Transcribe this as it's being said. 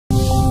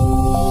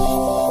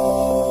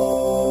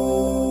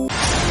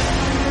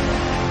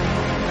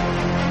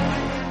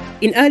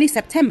In early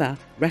September,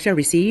 Russia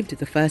received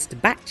the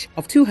first batch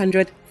of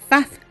 200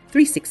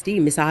 FATH-360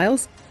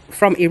 missiles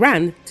from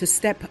Iran to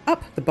step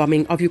up the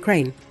bombing of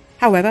Ukraine.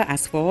 However,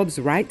 as Forbes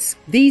writes,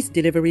 these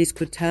deliveries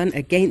could turn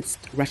against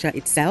Russia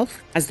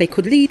itself, as they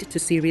could lead to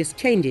serious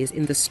changes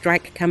in the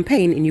strike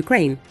campaign in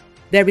Ukraine.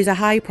 There is a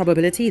high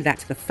probability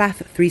that the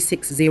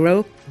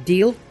FATH-360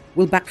 deal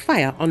will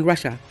backfire on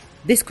Russia.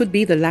 This could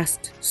be the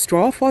last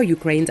straw for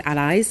Ukraine's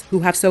allies,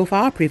 who have so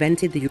far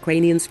prevented the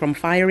Ukrainians from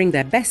firing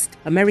their best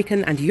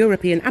American and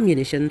European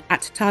ammunition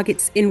at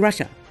targets in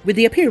Russia. With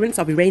the appearance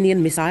of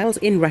Iranian missiles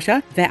in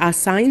Russia, there are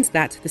signs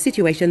that the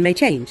situation may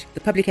change, the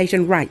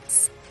publication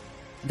writes.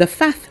 The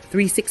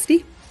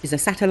FATH-360 is a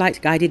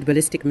satellite-guided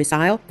ballistic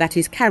missile that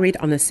is carried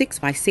on a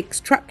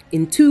 6x6 truck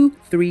in 2,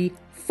 3,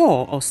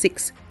 4 or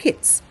 6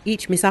 kits.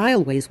 Each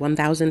missile weighs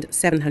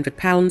 1,700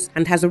 pounds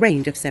and has a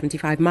range of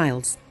 75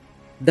 miles.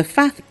 The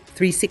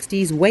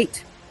FATH-360's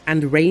weight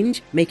and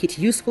range make it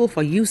useful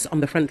for use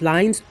on the front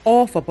lines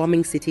or for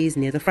bombing cities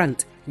near the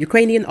front.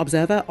 Ukrainian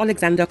observer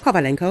Alexander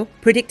Kovalenko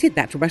predicted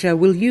that Russia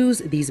will use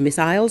these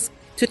missiles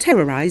to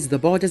terrorize the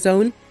border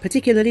zone,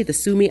 particularly the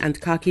Sumy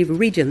and Kharkiv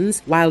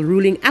regions, while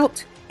ruling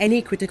out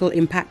any critical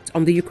impact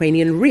on the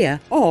Ukrainian rear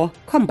or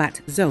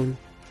combat zone.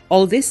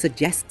 All this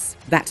suggests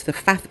that the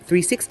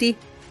FATH-360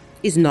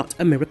 is not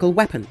a miracle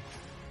weapon.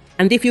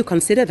 And if you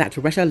consider that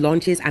Russia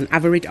launches an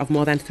average of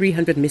more than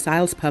 300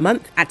 missiles per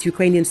month at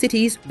Ukrainian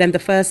cities, then the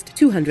first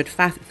 200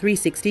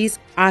 FATH-360s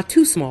are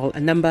too small a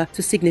number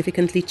to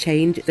significantly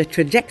change the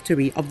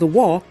trajectory of the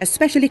war,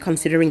 especially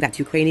considering that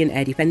Ukrainian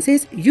air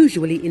defenses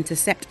usually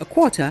intercept a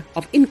quarter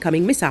of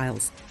incoming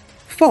missiles.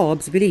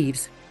 Forbes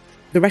believes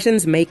the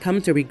Russians may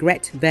come to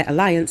regret their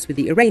alliance with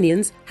the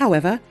Iranians.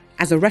 However,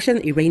 as a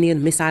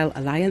Russian-Iranian missile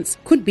alliance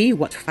could be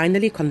what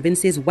finally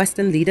convinces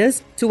Western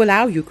leaders to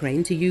allow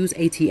Ukraine to use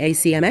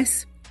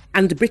ATACMS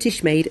and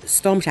British-made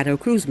Storm Shadow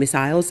cruise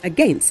missiles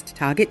against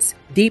targets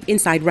deep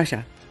inside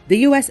Russia. The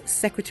US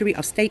Secretary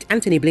of State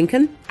Antony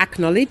Blinken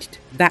acknowledged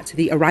that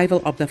the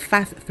arrival of the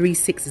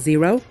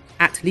FATH-360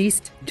 at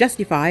least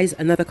justifies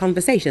another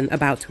conversation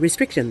about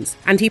restrictions,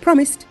 and he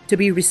promised to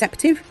be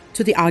receptive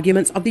to the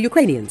arguments of the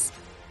Ukrainians.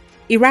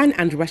 Iran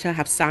and Russia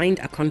have signed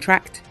a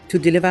contract to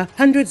deliver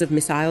hundreds of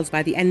missiles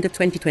by the end of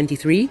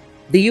 2023,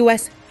 the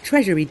US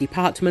Treasury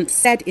Department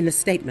said in a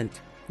statement.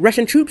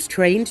 Russian troops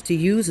trained to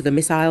use the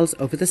missiles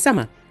over the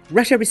summer.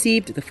 Russia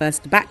received the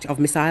first batch of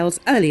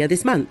missiles earlier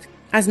this month.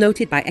 As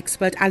noted by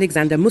expert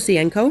Alexander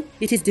Musienko,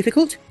 it is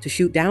difficult to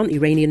shoot down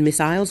Iranian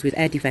missiles with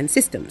air defense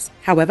systems.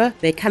 However,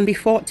 they can be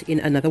fought in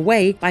another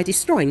way by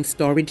destroying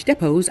storage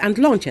depots and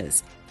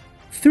launchers.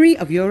 3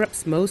 of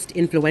Europe's most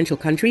influential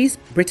countries,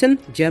 Britain,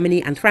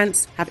 Germany and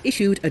France, have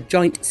issued a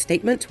joint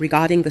statement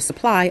regarding the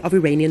supply of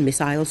Iranian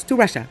missiles to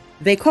Russia.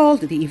 They called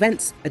the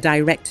events a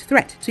direct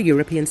threat to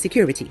European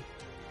security.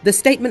 The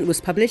statement was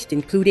published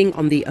including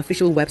on the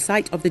official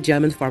website of the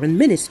German Foreign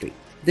Ministry.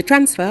 The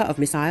transfer of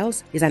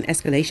missiles is an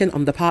escalation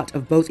on the part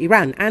of both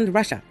Iran and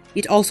Russia.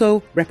 It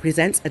also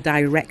represents a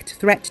direct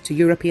threat to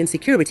European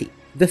security,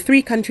 the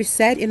 3 countries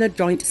said in a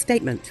joint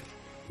statement.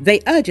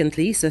 They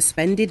urgently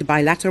suspended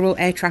bilateral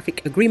air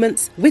traffic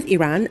agreements with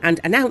Iran and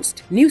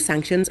announced new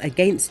sanctions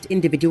against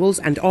individuals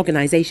and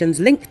organizations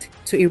linked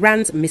to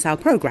Iran's missile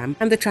program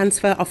and the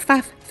transfer of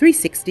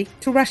FATH-360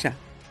 to Russia.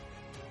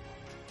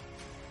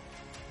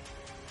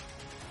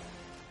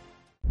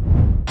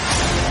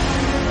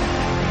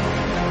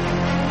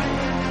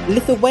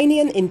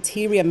 Lithuanian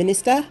Interior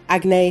Minister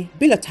Agne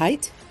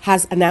Bilotaite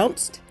has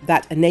announced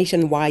that a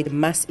nationwide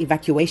mass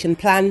evacuation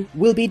plan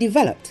will be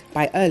developed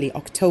by early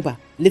October.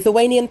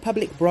 Lithuanian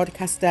public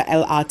broadcaster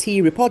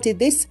LRT reported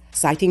this,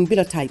 citing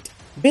Bilotaite.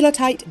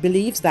 Bilotaite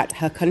believes that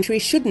her country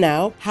should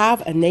now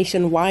have a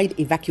nationwide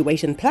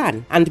evacuation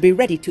plan and be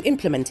ready to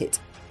implement it.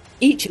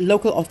 Each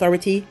local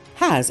authority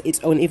has its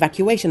own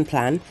evacuation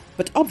plan,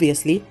 but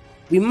obviously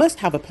we must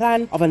have a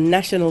plan of a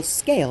national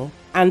scale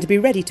and be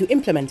ready to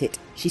implement it,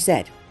 she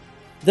said.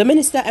 The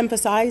minister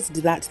emphasized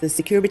that the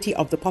security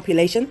of the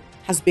population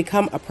has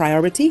become a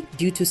priority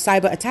due to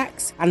cyber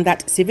attacks and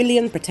that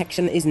civilian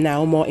protection is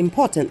now more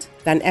important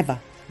than ever.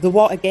 The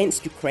war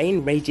against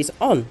Ukraine rages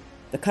on.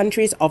 The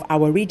countries of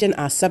our region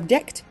are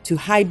subject to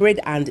hybrid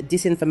and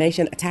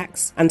disinformation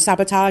attacks, and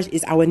sabotage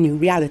is our new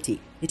reality.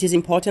 It is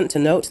important to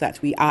note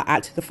that we are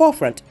at the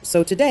forefront,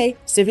 so today,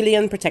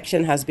 civilian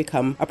protection has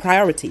become a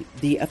priority,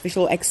 the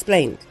official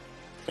explained.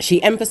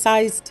 She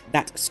emphasized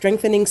that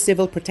strengthening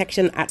civil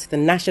protection at the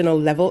national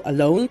level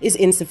alone is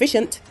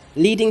insufficient,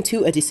 leading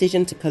to a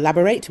decision to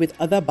collaborate with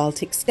other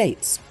Baltic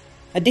states.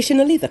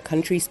 Additionally, the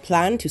countries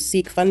plan to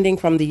seek funding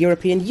from the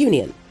European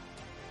Union.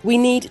 We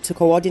need to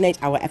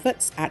coordinate our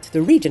efforts at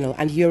the regional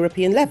and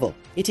European level.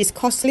 It is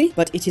costly,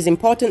 but it is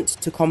important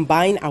to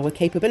combine our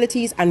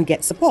capabilities and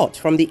get support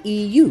from the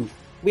EU.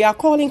 We are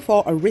calling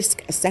for a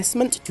risk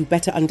assessment to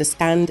better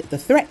understand the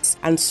threats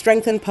and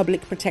strengthen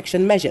public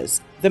protection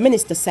measures, the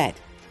minister said.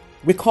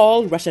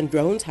 Recall, Russian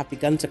drones have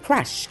begun to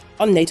crash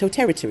on NATO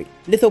territory.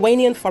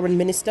 Lithuanian Foreign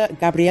Minister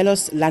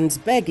Gabrielos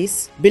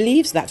Landsbergis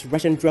believes that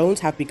Russian drones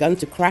have begun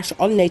to crash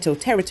on NATO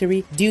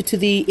territory due to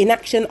the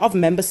inaction of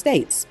member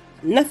states.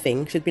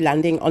 nothing should be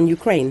landing on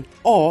Ukraine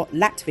or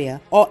Latvia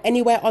or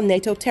anywhere on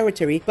NATO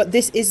territory, but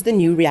this is the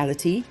new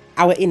reality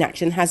our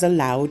inaction has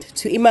allowed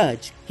to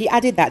emerge. He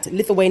added that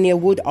Lithuania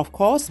would, of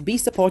course, be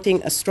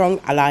supporting a strong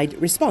allied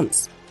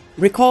response.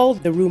 Recall,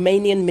 the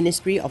Romanian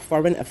Ministry of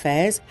Foreign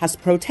Affairs has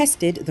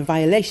protested the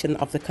violation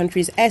of the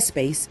country's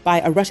airspace by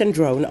a Russian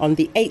drone on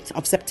the 8th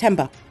of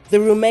September. The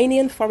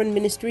Romanian Foreign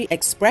Ministry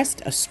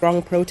expressed a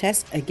strong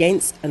protest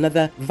against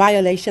another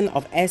violation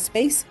of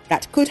airspace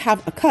that could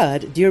have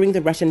occurred during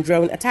the Russian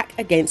drone attack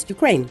against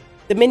Ukraine.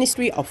 The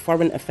Ministry of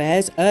Foreign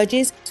Affairs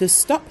urges to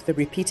stop the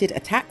repeated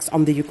attacks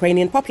on the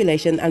Ukrainian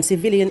population and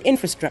civilian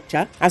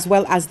infrastructure, as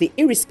well as the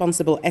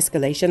irresponsible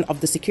escalation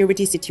of the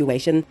security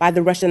situation by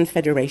the Russian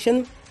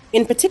Federation,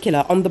 in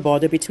particular on the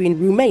border between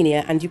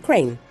Romania and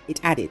Ukraine, it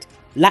added.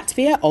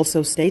 Latvia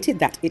also stated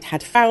that it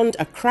had found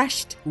a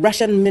crashed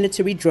Russian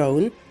military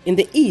drone in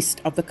the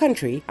east of the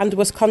country and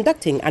was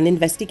conducting an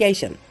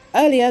investigation.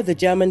 Earlier, the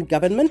German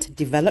government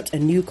developed a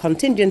new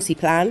contingency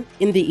plan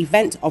in the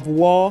event of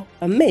war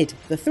amid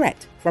the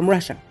threat from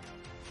Russia.